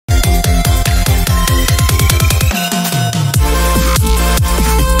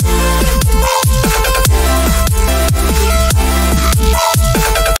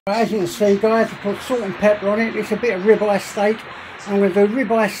see, guys, I put salt and pepper on it. It's a bit of ribeye steak. I'm going to do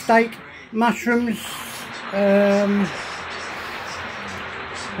ribeye steak, mushrooms,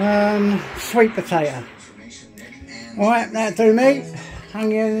 sweet potato. Alright, that'll do me.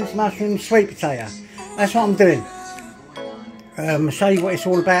 Onions, mushrooms, sweet potato. That's what I'm doing. I'll show you what it's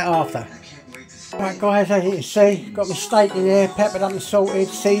all about after. Right, guys, as you can see, got my steak in there, peppered up and salted,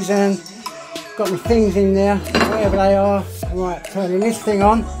 seasoned. Got my things in there, whatever they are. Right, turning this thing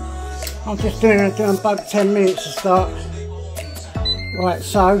on. I'm just doing about 10 minutes to start. Right,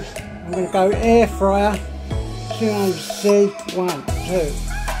 so I'm going to go air fryer, 200C, 1, 2.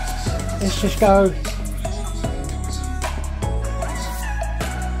 Let's just go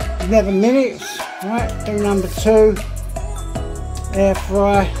 11 minutes. Right, do number 2, air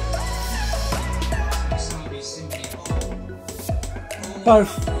fry.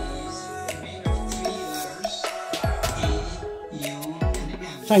 Both.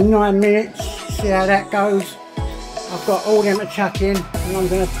 So 9 minutes, see how that goes. I've got all them to chuck in, and I'm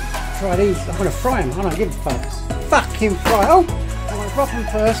going to try these. I'm going to fry them, I don't give a fuck. Fucking fry. Oh, I'm going to drop them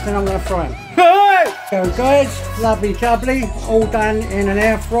first, then I'm going to fry them. Hey! So guys, lovely jubbly, all done in an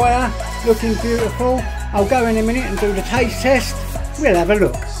air fryer, looking beautiful. I'll go in a minute and do the taste test. We'll have a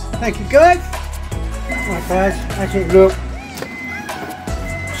look. Thank you guys. Right guys, as it look.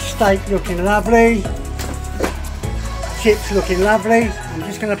 Steak looking lovely. Chips looking lovely. I'm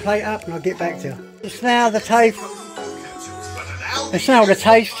just going to plate up and I'll get back to you. It's now the taste. It's now the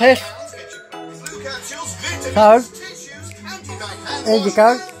taste test. So there you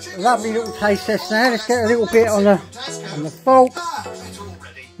go. Lovely little taste test now. Let's get a little bit on the fork.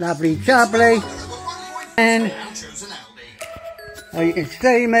 Lovely jubbly. And oh, you can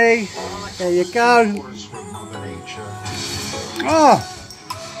see me. There you go. Oh.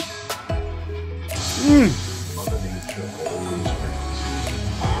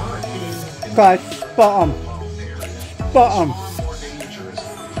 Guys, spot on. Spot on.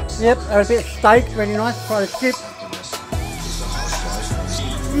 Yep, a bit of steak, really nice. Try the chip.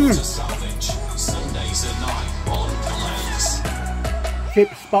 Chip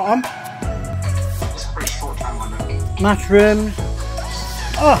spot on. Mushrooms.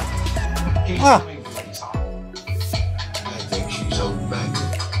 Oh. Oh.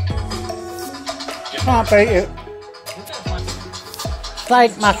 Can't beat it.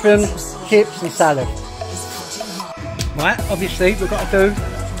 Steak, mushrooms, chips and salad. Right, obviously we've got to do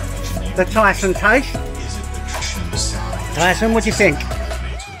the Tyson taste. Tyson, what do you think?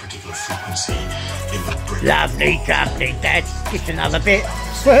 Lovely jubbly, Dad. Just another bit.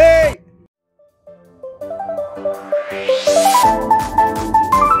 Whee!